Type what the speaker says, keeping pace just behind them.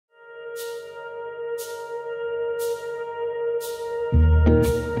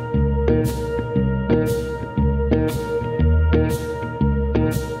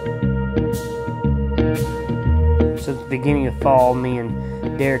beginning of fall, me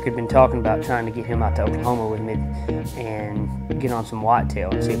and Derek had been talking about trying to get him out to Oklahoma with me and get on some whitetail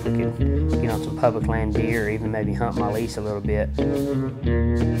and see if we could get on some public land deer or even maybe hunt my lease a little bit.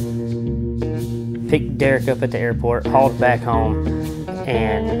 Picked Derek up at the airport, hauled back home,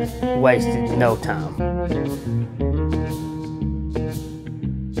 and wasted no time.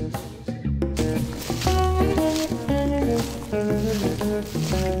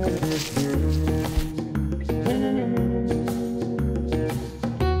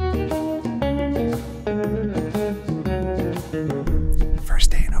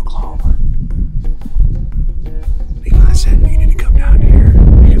 First day in Oklahoma. Levi said you need to come down here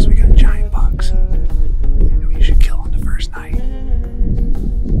because we got giant bucks and we should kill on the first night. I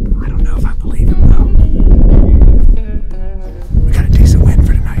don't know if I believe him though. We got a decent win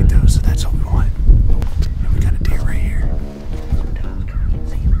for tonight though, so that's what we want. And we got a deer right here.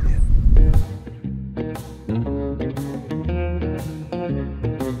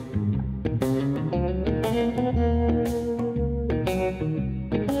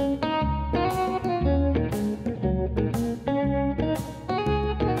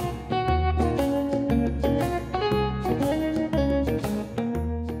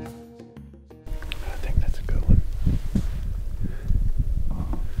 I think that's a good one. I'm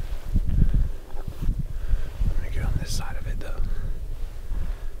gonna get on this side of it though,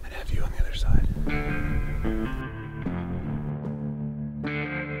 and have you on the other side.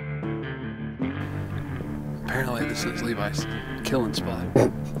 Apparently this is Levi's killing spot.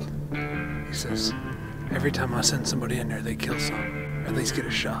 He says, every time I send somebody in there, they kill some, or at least get a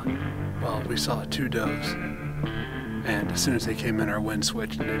shot. Well, we saw 2 does, and as soon as they came in, our wind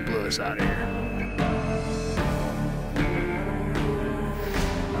switched and they blew us out of here.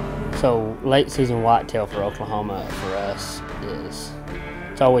 So late season whitetail for Oklahoma for us is,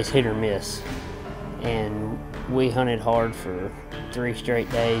 it's always hit or miss. And we hunted hard for 3 straight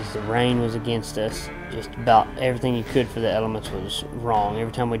days. The rain was against us. Just about everything you could for the elements was wrong.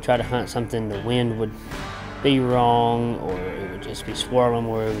 Every time we tried to hunt something, the wind would be wrong or it would just be swirling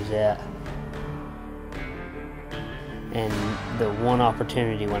where it was at. And the one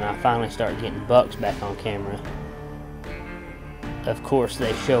opportunity when I finally started getting bucks back on camera, of course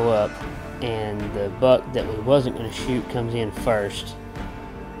they show up and the buck that we wasn't going to shoot comes in first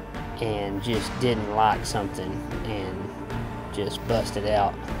and just didn't like something and just busted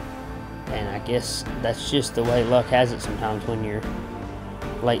out. And I guess that's just the way luck has it sometimes when you're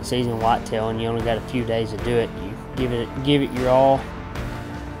late season whitetail and you only got a few days to do it. You give it your all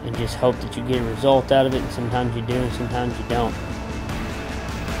and just hope that you get a result out of it, and sometimes you do and sometimes you don't.